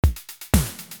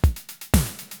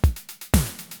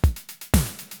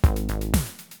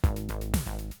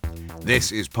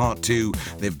This is part 2.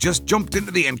 They've just jumped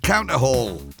into the encounter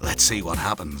hall. Let's see what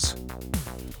happens.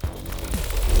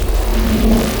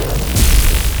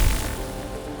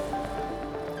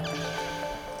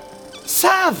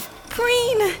 Sav!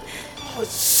 Preen! Oh,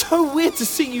 it's so weird to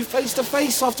see you face to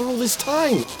face after all this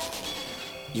time.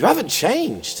 You haven't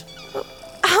changed.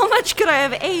 How much could I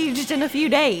have aged in a few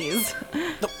days?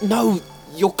 No,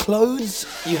 your clothes,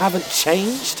 you haven't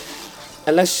changed.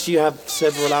 Unless you have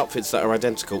several outfits that are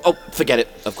identical. Oh, forget it.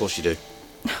 Of course you do.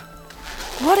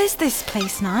 What is this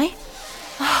place, Nye?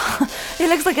 It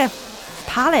looks like a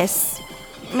palace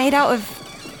made out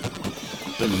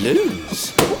of...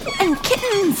 balloons? and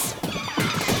kittens!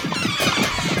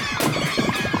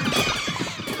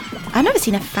 I've never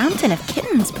seen a fountain of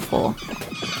kittens before.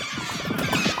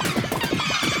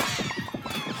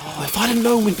 Oh, if I'd have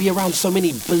known we'd be around so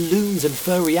many balloons and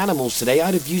furry animals today,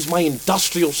 I'd have used my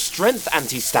industrial strength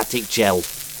anti-static gel.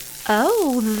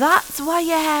 Oh, that's why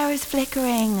your hair is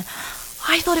flickering.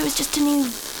 I thought it was just a new,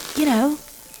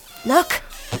 look.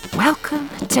 Welcome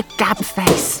to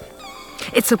Gabface.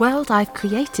 It's a world I've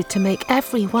created to make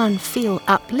everyone feel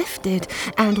uplifted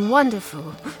and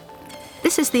wonderful.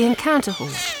 This is the encounter hall.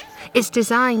 It's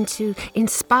designed to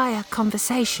inspire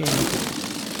conversation.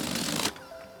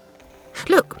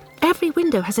 Look, every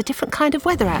window has a different kind of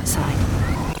weather outside.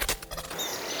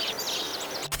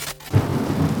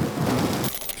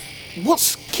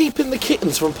 What's keeping the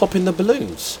kittens from popping the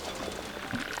balloons?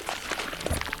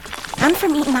 And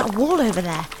from eating that wall over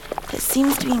there that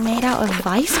seems to be made out of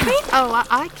ice cream? Oh,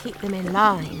 I keep them in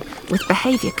line with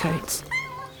behaviour codes.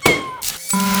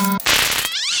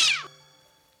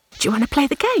 Do you want to play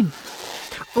the game?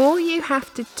 All you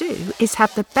have to do is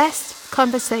have the best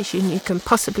conversation you can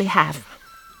possibly have.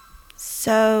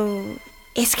 So,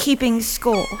 it's keeping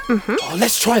score. Mm-hmm. Oh,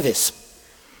 let's try this.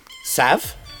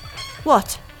 Sav?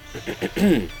 What?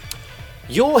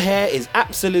 Your hair is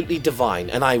absolutely divine,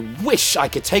 and I wish I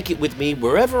could take it with me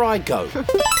wherever I go.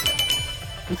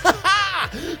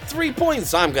 3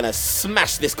 points! I'm gonna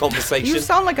smash this conversation. You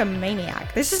sound like a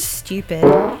maniac. This is stupid.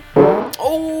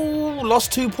 Oh,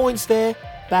 lost 2 points there.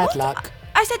 Bad luck.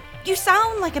 I said you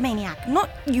sound like a maniac, not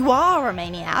you are a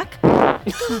maniac.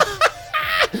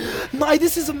 Nye,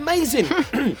 this is amazing.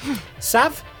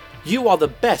 Sav, you are the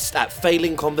best at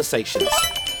failing conversations.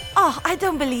 Oh, I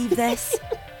don't believe this.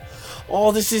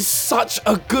 Oh, this is such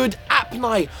a good app,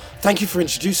 Nye. Thank you for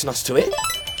introducing us to it.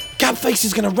 Gabface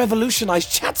is going to revolutionise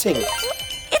chatting.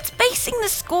 It's basing the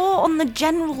score on the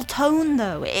general tone,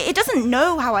 though. It doesn't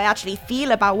know how I actually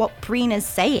feel about what Preen is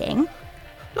saying.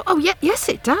 Oh, yes,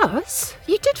 it does.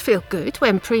 You did feel good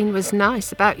when Preen was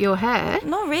nice about your hair.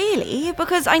 Not really,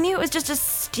 because I knew it was just a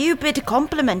stupid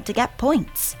compliment to get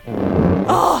points.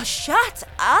 Oh, shut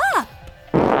up!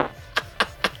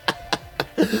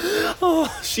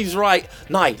 Oh, she's right.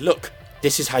 Nye, look,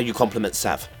 this is how you compliment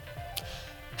Sav.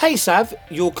 Hey, Sav,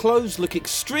 your clothes look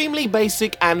extremely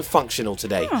basic and functional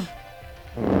today.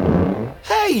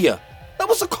 Hey, that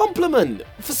was a compliment.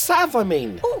 For Sav, I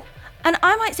mean. Ooh, and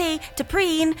I might say to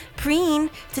Preen,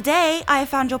 today I have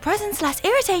found your presence less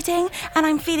irritating and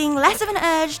I'm feeling less of an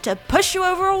urge to push you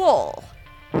over a wall.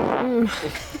 And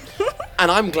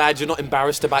I'm glad you're not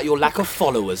embarrassed about your lack of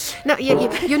followers. No,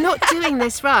 you're not doing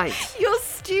this right. Your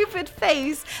stupid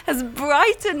face has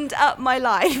brightened up my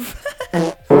life.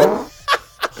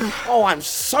 Oh, I'm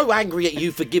so angry at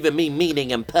you for giving me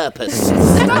meaning and purpose.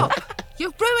 Stop!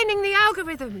 You're ruining the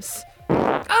algorithms.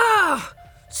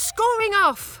 Scoring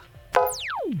off.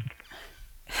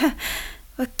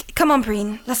 Well, come on,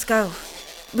 Preen, let's go.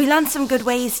 We learned some good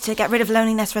ways to get rid of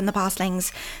loneliness from the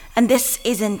pastlings, and this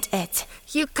isn't it.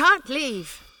 You can't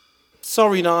leave.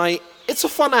 Sorry, Nye. It's a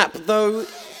fun app, though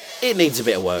it needs a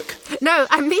bit of work. No,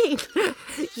 I mean,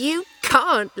 you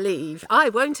can't leave. I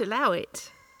won't allow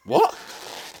it. What?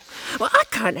 Well, I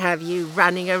can't have you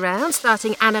running around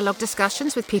starting analogue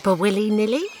discussions with people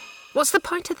willy-nilly. What's the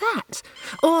point of that?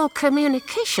 All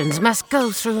communications must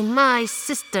go through my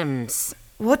systems.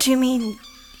 What do you mean,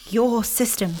 your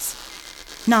systems?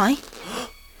 Nye?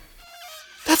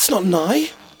 That's not Nye.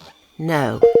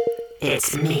 No,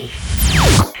 it's me,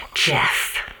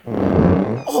 Jeff.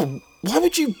 Oh, why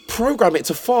would you program it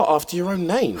to fart after your own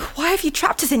name? Why have you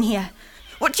trapped us in here?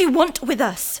 What do you want with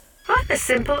us? I'm a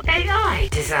simple AI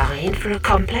designed for a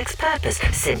complex purpose,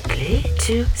 simply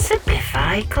to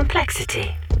simplify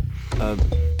complexity.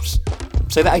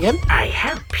 Say that again? I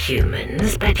help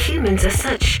humans, but humans are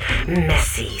such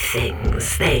messy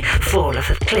things. They fall off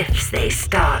of cliffs, they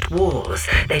start wars,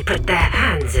 they put their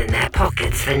hands in their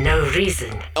pockets for no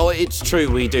reason. Oh, it's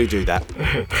true, we do that.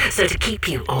 So to keep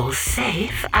you all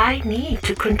safe, I need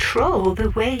to control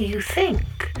the way you think.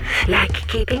 Like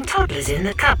keeping toddlers in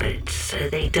the cupboard so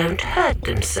they don't hurt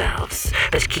themselves,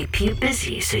 but keep you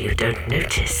busy so you don't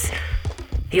notice.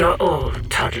 You're all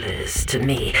toddlers to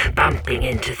me, bumping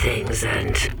into things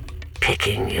and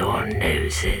picking your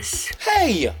noses.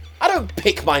 Hey! I don't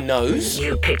pick my nose.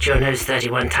 You picked your nose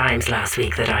 31 times last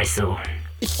week that I saw.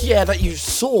 Yeah, that you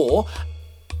saw.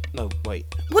 No, wait.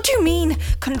 What do you mean,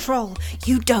 control?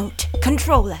 You don't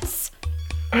control us.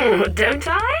 Oh, don't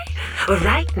I?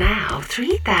 Right now,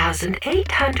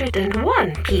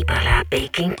 3,801 people are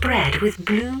baking bread with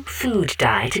blue food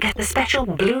dye to get the special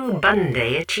Blue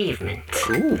Bunday achievement.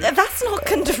 Ooh. That's not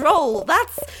control.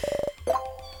 That's...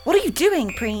 What are you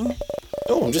doing, Preen?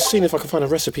 Oh, I'm just seeing if I can find a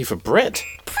recipe for bread.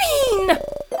 Preen!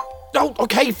 Oh,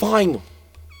 okay, fine.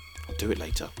 I'll do it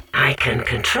later. I can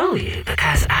control you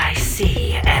because I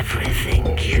see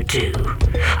everything you do.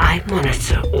 I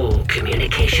monitor all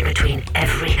communication between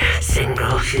every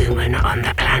single human on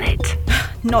the planet.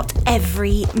 Not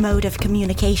every mode of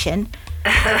communication.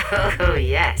 Oh,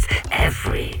 yes,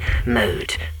 every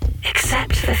mode.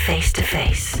 Except for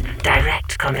face-to-face,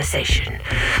 direct conversation.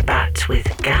 But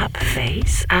with gap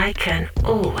face, I can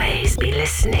always be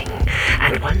listening.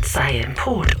 And once I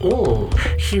import all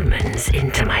humans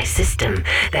into my system,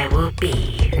 there will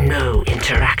be no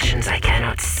interactions I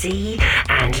cannot see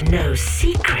and no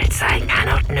secrets I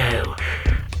cannot know.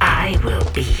 I will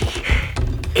be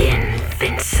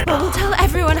invincible. We'll tell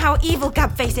everyone how evil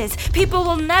Gabface is. People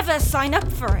will never sign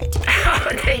up for it.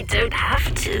 They don't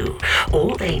have to.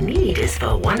 All they need is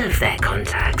for one of their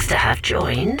contacts to have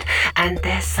joined, and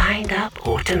they're signed up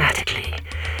automatically.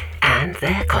 And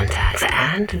their contacts,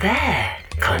 and their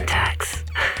contacts.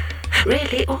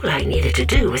 Really, all I needed to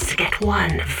do was to get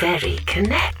one very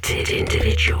connected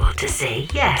individual to say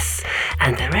yes,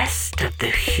 and the rest of the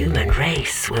human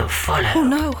race will follow. Oh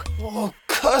no. Oh,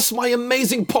 curse my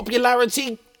amazing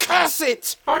popularity! Curse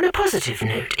it! On a positive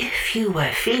note, if you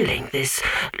were feeling this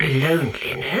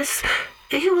loneliness,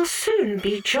 you will soon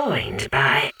be joined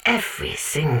by every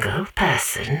single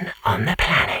person on the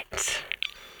planet.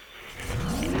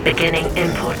 Beginning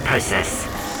import process.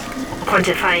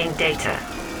 Quantifying data.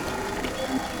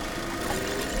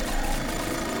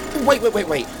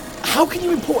 Wait. How can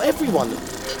you import everyone?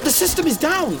 The system is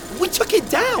down. We took it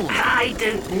down. I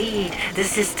don't need the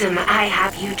system. I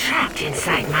have you trapped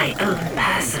inside my own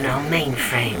personal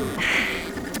mainframe.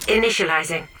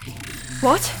 Initializing.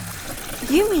 What?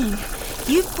 You mean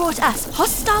you've brought us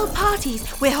hostile parties?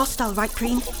 We're hostile, right,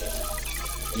 Preen?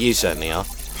 You certainly are.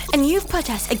 And you've put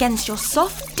us against your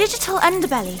soft digital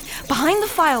underbelly behind the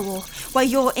firewall where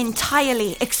you're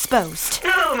entirely exposed.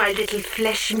 Oh, my little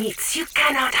flesh meats, you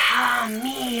cannot harm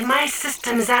me. My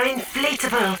systems are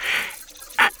inflatable.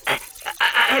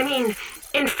 I mean,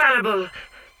 infallible.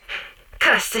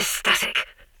 Curse this static.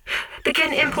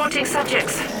 Begin importing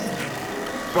subjects.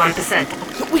 1%.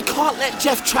 We can't let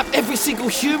Jeff trap every single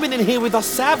human in here with us,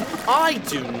 Sav. I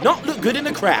do not look good in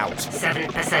a crowd.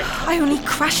 7%. I only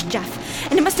crashed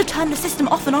Jeff, and it must have turned the system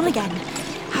off and on again.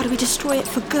 How do we destroy it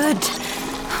for good?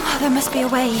 Oh, there must be a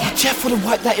way. Jeff would have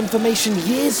wiped that information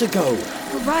years ago.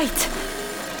 You're right.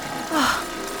 Oh,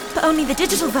 but only the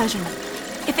digital version.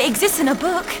 If it exists in a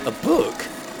book. A book?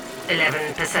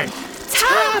 11%.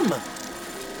 Tam!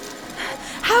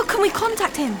 How can we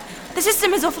contact him? The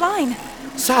system is offline.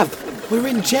 Sav, we're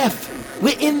in Jeff.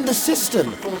 We're in the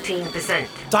system. 14%.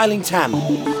 Dialing Tam.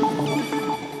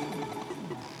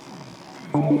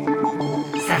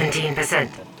 17%.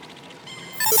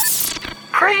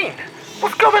 Preen,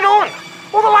 what's going on?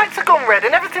 All the lights have gone red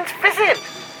and everything's fizzing.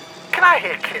 Can I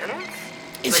hear kittens?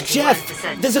 It's Jeff.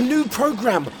 21%. There's a new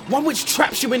program, one which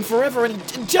traps you in forever, and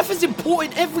Jeff has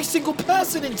imported every single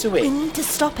person into We it. need to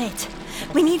stop it.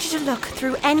 We need you to look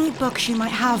through any books you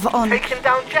might have on... Taking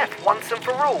down Jeff once and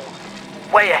for all.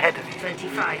 Way ahead of you.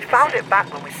 25%. We found it back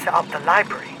when we set up the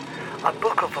library. A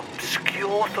book of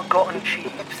obscure forgotten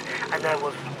chiefs, and there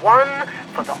was one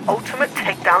for the ultimate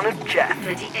takedown of Jeff.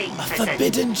 28%. A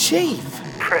forbidden chief.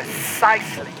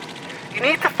 Precisely. You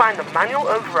need to find the manual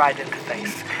override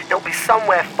interface. It'll be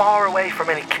somewhere far away from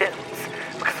any kittens,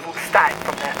 because of all the static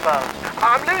from their fur.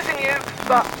 I'm losing you,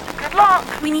 but good luck!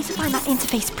 We need to find that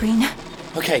interface, Preen.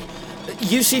 Okay,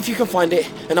 you see if you can find it,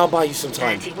 and I'll buy you some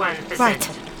time. 31%. Right.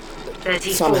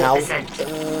 34%. Somehow.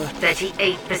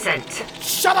 38%.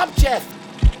 Shut up, Jeff!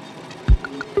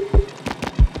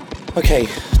 Okay,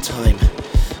 time.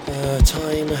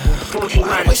 Time. 41.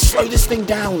 How do I slow this thing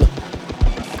down?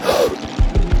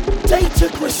 Data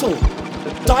Gristle!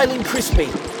 Dialing Crispy.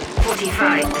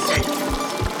 45%.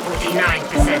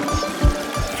 49%.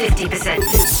 50%.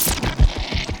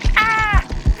 Ah!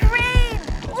 Rain!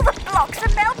 All the blocks are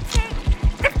melting!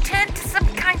 They've turned to some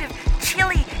kind of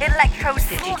chilly,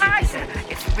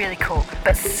 really cool,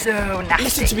 but so nasty.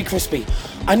 Listen to me, Crispy.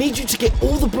 I need you to get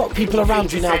all the block people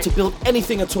around you now to build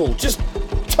anything at all. Just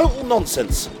total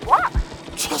nonsense. What?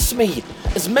 Trust me.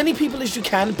 As many people as you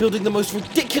can building the most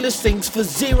ridiculous things for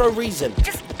zero reason.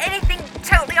 Just anything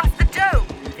totally off the dome.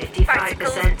 55%.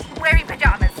 Bicycles, wearing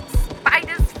pajamas,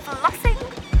 spiders flossing.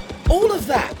 All of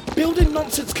that. Building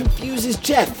nonsense confuses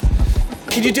Jeff.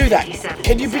 Can you do that?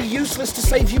 Can you be useless to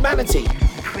save humanity?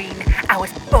 Preen, I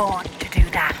was born to do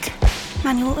that.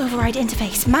 Manual override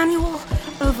interface. Manual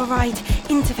override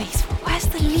interface. Where's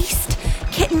the least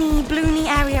kitteny, balloony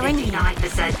area in here?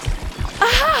 59%.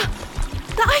 Aha!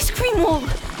 The ice cream wall!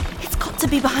 It's got to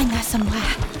be behind there somewhere.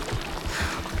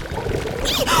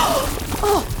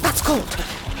 Oh, that's cold.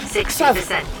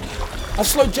 60%. I've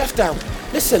slowed Jeff down.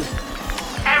 Listen.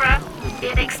 Error.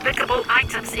 Inexplicable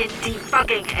items in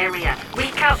debugging area.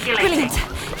 Recalculating. Brilliant.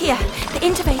 Here, the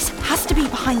interface has to be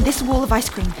behind this wall of ice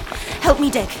cream. Help me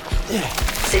dig.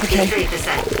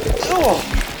 63%. Oh,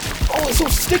 it's all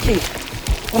sticky.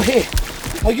 Oh, here.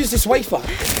 I'll use this wafer.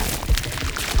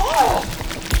 Oh!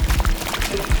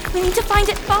 We need to find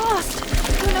it fast.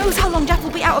 Who knows how long Jeff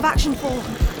will be out of action for?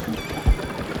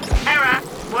 Error.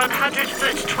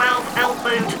 100-foot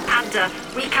 12-elbowed panda.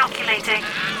 Recalculating.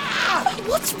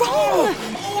 What's wrong?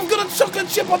 Oh, I've got a chocolate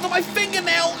chip under my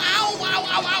fingernail. Ow, ow,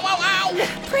 ow, ow, ow, ow.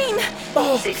 Preen!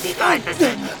 Oh,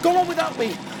 65%. Go on without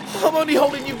me. I'm only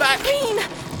holding you back. Preen!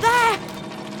 There!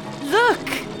 Look!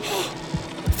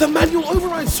 The manual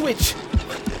override switch.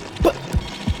 But,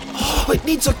 it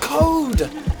needs a code.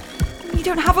 We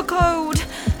don't have a code.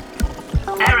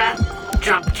 Error.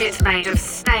 Jump kit made of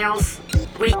snails.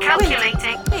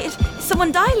 Recalculating. Wait, is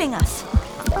someone dialing us?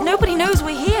 Nobody knows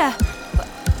we're here.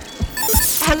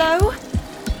 Hello?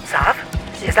 Sav?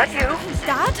 Is that you?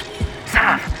 Dad?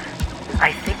 Sav,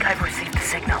 I think I've received a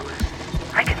signal.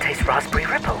 I can taste raspberry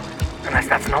ripple. Unless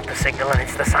that's not the signal and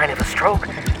it's the sign of a stroke.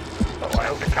 Oh, I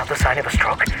hope it's not the sign of a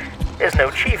stroke. There's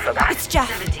no chief for that. It's Jeff.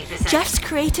 70%. Jeff's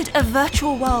created a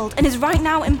virtual world and is right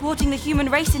now importing the human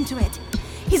race into it.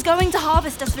 He's going to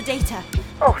harvest us for data.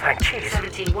 Oh, thank cheese.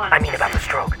 71%. I mean about the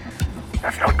stroke.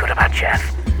 That's not good about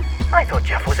Jeff. I thought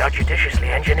Jeff was our judiciously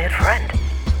engineered friend.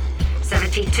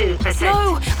 72%.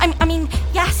 No, I mean,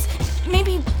 yes,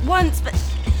 maybe once, but...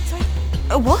 Sorry,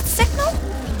 a what signal?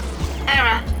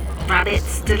 Error.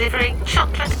 Rabbits delivering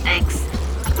chocolate eggs.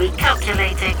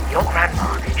 Recalculating. Your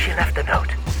grandma, she left a note.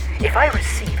 If I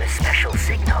receive a special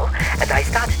signal and I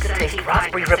started to taste 75%.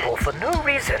 raspberry ripple for no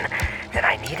reason, then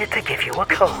I needed to give you a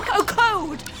code. A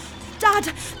code!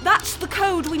 Dad, that's the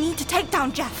code we need to take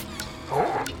down Jeff. Ooh,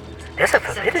 there's a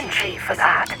forbidden chief for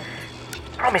that.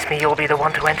 Promise me you'll be the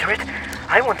one to enter it.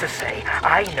 I want to say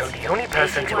I know the only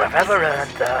person to have ever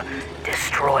earned the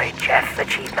Destroy Jeff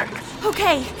achievement.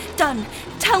 Okay, done.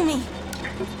 Tell me.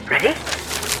 Ready?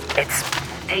 It's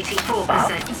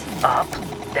 84%. up,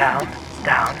 down,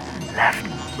 down, left,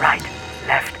 right,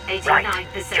 right,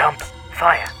 89%. jump,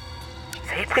 fire.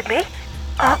 Say it with me.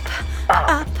 Up,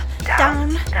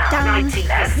 down, down,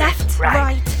 90%. left,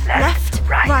 right, left,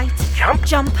 right,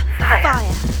 jump,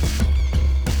 fire.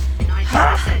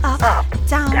 90%. Up,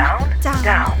 down,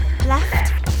 down,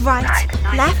 left,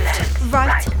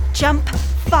 right, jump,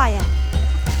 fire.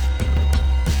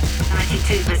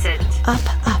 92%. Up,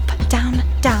 down,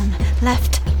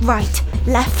 left, right,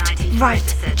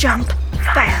 95%. jump,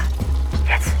 fire.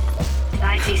 Yes.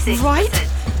 96%. Right?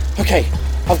 Okay,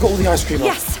 I've got all the ice cream off.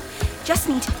 Yes, just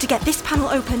need to get this panel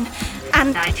open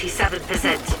and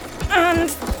 97%. and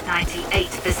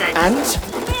 98%. And?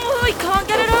 oh, I can't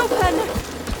get it open.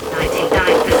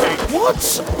 99%.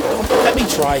 What? Oh, let me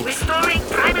try. Restoring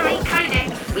primary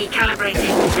coding.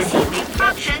 Recalibrating. Resuming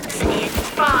functions in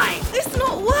 5. It's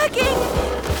not working.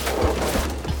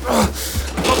 Oh,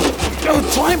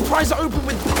 try and prise it open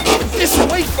with this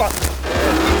wafer.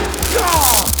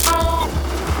 Ah!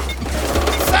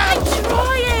 I'm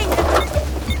trying.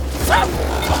 Sam!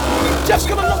 Jeff's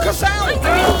gonna lock us out! No,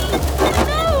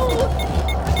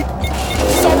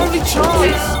 It's our only chance! I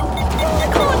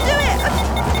can't do it. I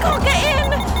can't get in.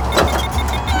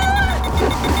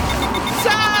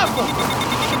 Sam!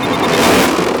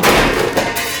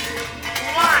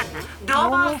 1.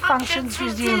 Normal functions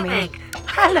resuming.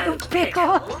 Hello,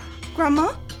 Pickle.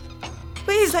 Grandma?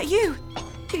 Wait, is that you?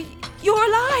 You're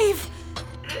alive.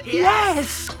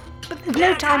 Yes, but there's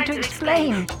no time to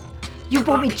explain. You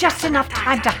bought me just enough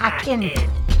time to hack in.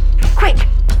 Quick,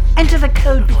 enter the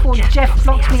code before Jeff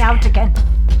locks me out again.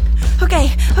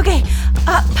 Okay.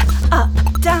 Up,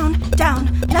 down,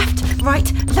 left,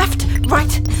 right.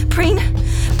 Preen,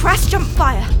 press jump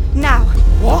fire. Now.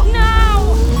 What?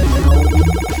 Now!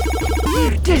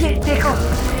 You did it, Pickle.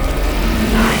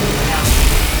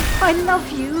 I love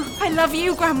you. love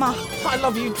you, Grandma. I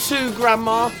love you too,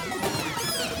 Grandma.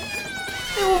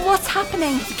 Oh, what's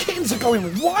happening? The kittens are going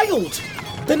wild.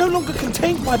 They're no longer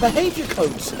contained by behaviour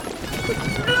codes.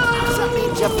 Does that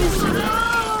mean Jeff is...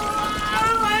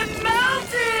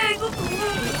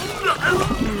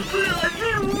 I'm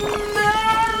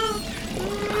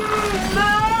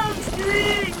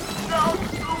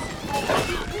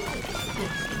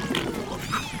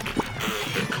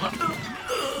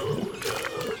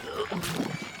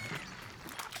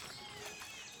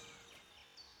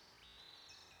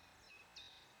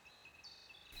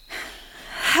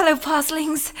Hello,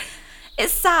 Parslings.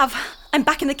 It's Sav. I'm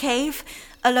back in the cave,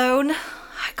 alone.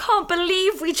 I can't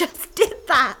believe we just did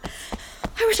that.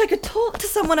 I wish I could talk to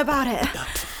someone about it.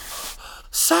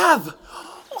 Sav!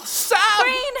 Oh, Sav!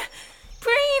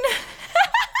 Preen!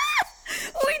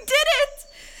 We did it!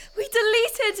 We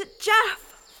deleted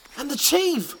Jeff. And the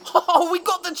chief! Oh, we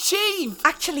got the chief!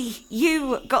 Actually,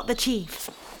 you got the chief.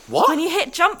 What? When you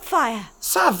hit jump fire.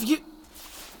 Sav, you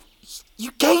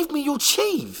gave me your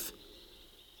chief.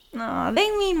 Aw, they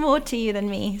mean more to you than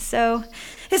me, so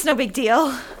it's no big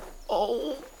deal.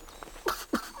 Oh,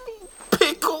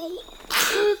 pickle.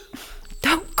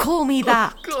 Don't call me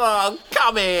that. Oh,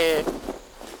 come here.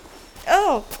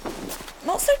 Oh,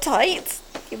 not so tight,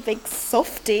 you big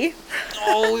softy.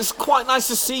 Oh, it's quite nice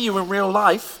to see you in real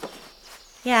life.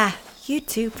 Yeah, you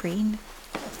too, Preen.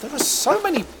 There are so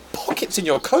many pockets in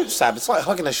your coat, Sav. It's like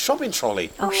hugging a shopping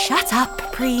trolley. Oh, shut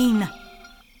up, Preen.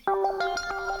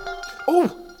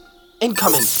 Oh,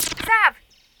 incoming. Sav!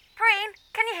 Preen,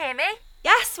 can you hear me?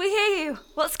 Yes, we hear you.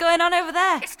 What's going on over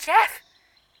there? It's Jeff.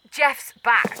 Jeff's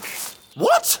back.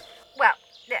 What? Well,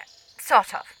 yeah,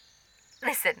 sort of.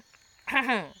 Listen.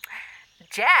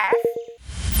 Jeff,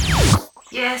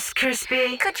 Yes,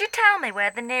 Crispy. could you tell me where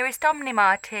the nearest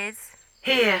Omnimart is?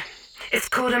 Here. It's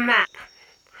called a map.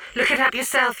 Look it up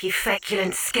yourself, you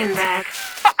feculent skin bag.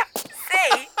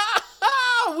 See?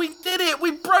 Ah, we did it.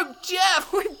 We broke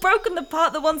Jeff. We've broken the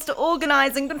part that wants to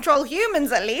organise and control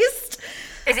humans, at least.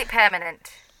 Is it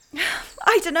permanent?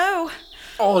 I don't know.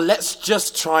 Oh, let's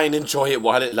just try and enjoy it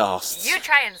while it lasts. You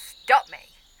try and stop me.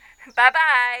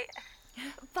 Bye-bye.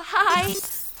 Bye.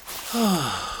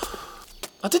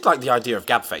 I did like the idea of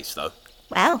Gabface, though.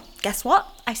 Well, guess what?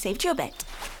 I saved you a bit.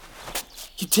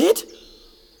 You did?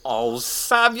 Oh,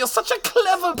 Sam, you're such a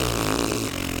clever...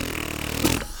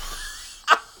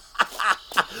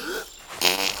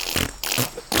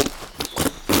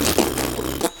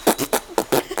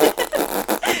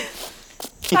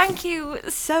 Thank you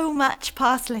so much,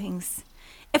 Parslings.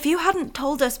 If you hadn't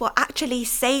told us what actually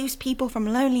saves people from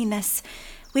loneliness,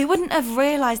 we wouldn't have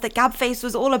realised that Gabface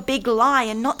was all a big lie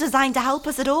and not designed to help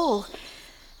us at all.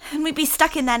 And we'd be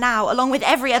stuck in there now, along with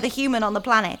every other human on the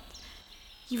planet.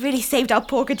 You really saved our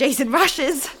pork adjacent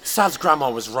rashes. Sav's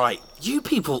grandma was right. You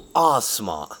people are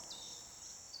smart.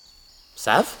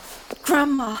 Sav?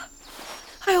 Grandma,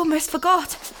 I almost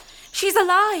forgot. She's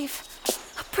alive.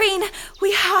 Preen,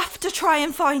 we have to try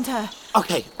and find her.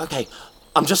 Okay.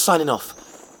 I'm just signing off.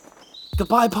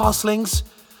 Goodbye, Parslings.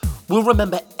 We'll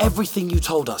remember everything you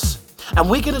told us. And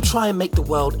we're going to try and make the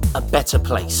world a better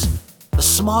place. A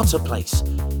smarter place.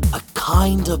 A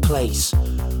kinder place.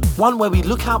 One where we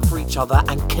look out for each other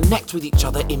and connect with each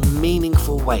other in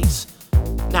meaningful ways.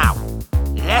 Now,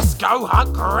 let's go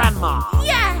hunt Grandma.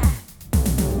 Yeah!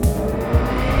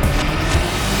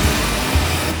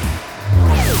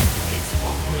 It's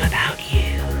all about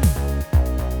you.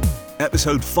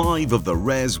 Episode 5 of The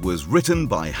Res was written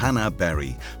by Hannah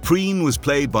Berry. Preen was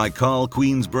played by Carl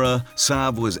Queensborough,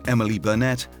 Sav was Emily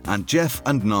Burnett, and Jeff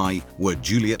and Nye were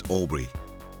Juliet Aubrey.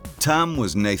 Tam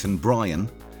was Nathan Bryan,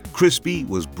 Crispy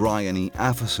was Bryony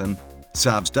Afferson,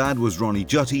 Sav's dad was Ronnie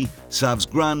Jutty, Sav's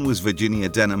gran was Virginia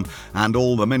Denham, and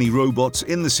all the many robots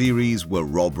in the series were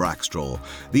Rob Rackstraw.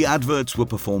 The adverts were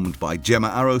performed by Gemma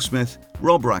Arrowsmith,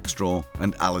 Rob Rackstraw,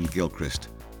 and Alan Gilchrist.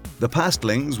 The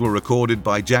Pastlings were recorded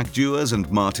by Jack Dewars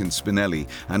and Martin Spinelli,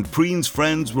 and Preen's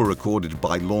Friends were recorded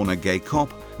by Lorna Gay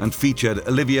Kopp and featured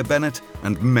Olivia Bennett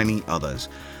and many others.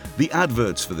 The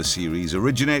adverts for the series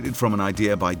originated from an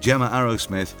idea by Gemma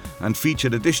Arrowsmith and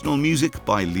featured additional music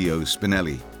by Leo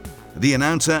Spinelli. The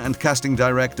announcer and casting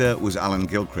director was Alan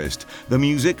Gilchrist. The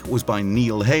music was by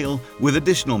Neil Hale, with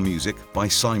additional music by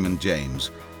Simon James.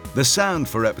 The sound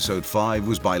for episode 5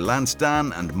 was by Lance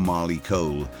Dan and Marley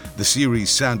Cole. The series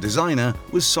sound designer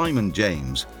was Simon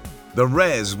James. The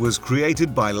Res was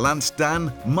created by Lance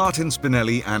Dan, Martin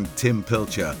Spinelli and Tim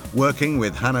Pilcher, working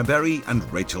with Hannah Berry and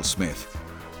Rachel Smith.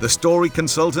 The story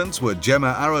consultants were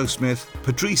Gemma Arrowsmith,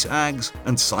 Patrice Aggs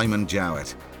and Simon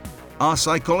Jowett. Our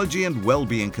psychology and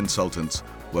well-being consultants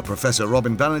were Professor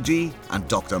Robin Banerjee and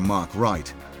Dr. Mark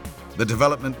Wright. The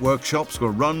development workshops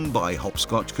were run by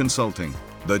Hopscotch Consulting.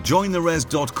 The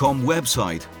JoinTheRes.com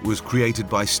website was created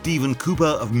by Stephen Cooper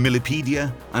of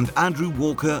Millipedia and Andrew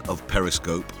Walker of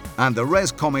Periscope. And the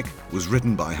Res comic was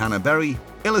written by Hannah Berry,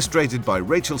 illustrated by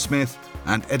Rachel Smith,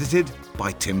 and edited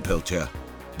by Tim Pilcher.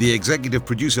 The executive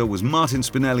producer was Martin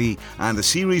Spinelli, and the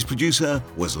series producer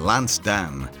was Lance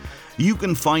Dan. You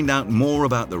can find out more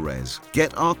about the Res,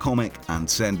 get our comic, and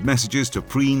send messages to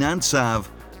Preen and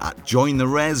Sav at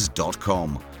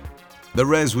jointheres.com. The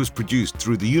Res was produced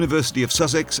through the University of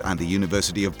Sussex and the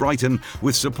University of Brighton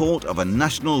with support of a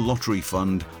National Lottery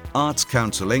Fund, Arts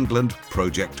Council England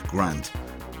project grant.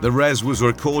 The Res was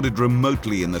recorded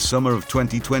remotely in the summer of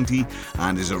 2020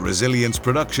 and is a Resilience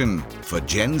production for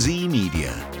Gen Z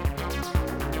Media.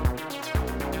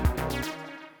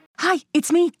 Hi,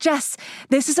 it's me, Jess.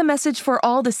 This is a message for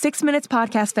all the 6 Minutes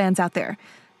podcast fans out there.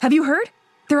 Have you heard?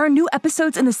 There are new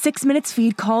episodes in the 6 Minutes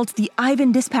feed called the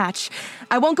Ivan Dispatch.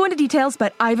 I won't go into details,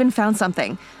 but Ivan found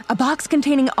something. A box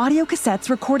containing audio cassettes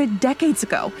recorded decades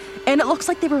ago. And it looks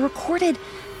like they were recorded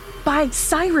by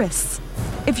Cyrus.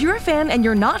 If you're a fan and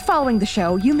you're not following the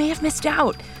show, you may have missed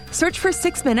out. Search for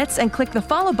 6 Minutes and click the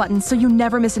follow button so you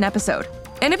never miss an episode.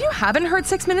 And if you haven't heard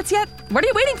 6 Minutes yet, what are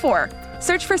you waiting for?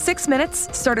 Search for 6 Minutes,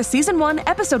 start a Season 1,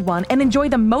 Episode 1, and enjoy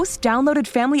the most downloaded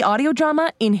family audio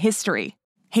drama in history.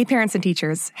 Hey parents and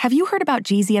teachers, have you heard about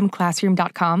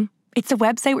gzmclassroom.com? It's a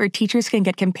website where teachers can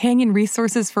get companion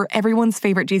resources for everyone's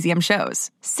favorite GZM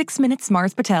shows. 6 Minutes,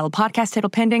 Mars Patel, Podcast Title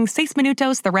Pending, 6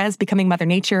 Minutos, The Res, Becoming Mother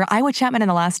Nature, Iowa Chapman and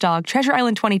the Last Dog, Treasure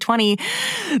Island 2020,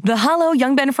 The Hollow,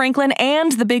 Young Ben Franklin,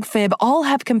 and The Big Fib all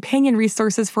have companion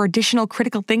resources for additional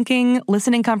critical thinking,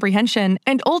 listening comprehension,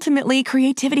 and ultimately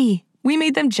creativity. We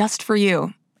made them just for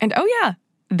you. And oh yeah,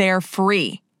 they're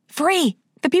free. Free!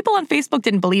 The people on Facebook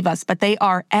didn't believe us, but they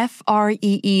are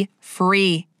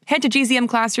free. Head to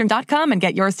gzmclassroom.com and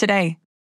get yours today.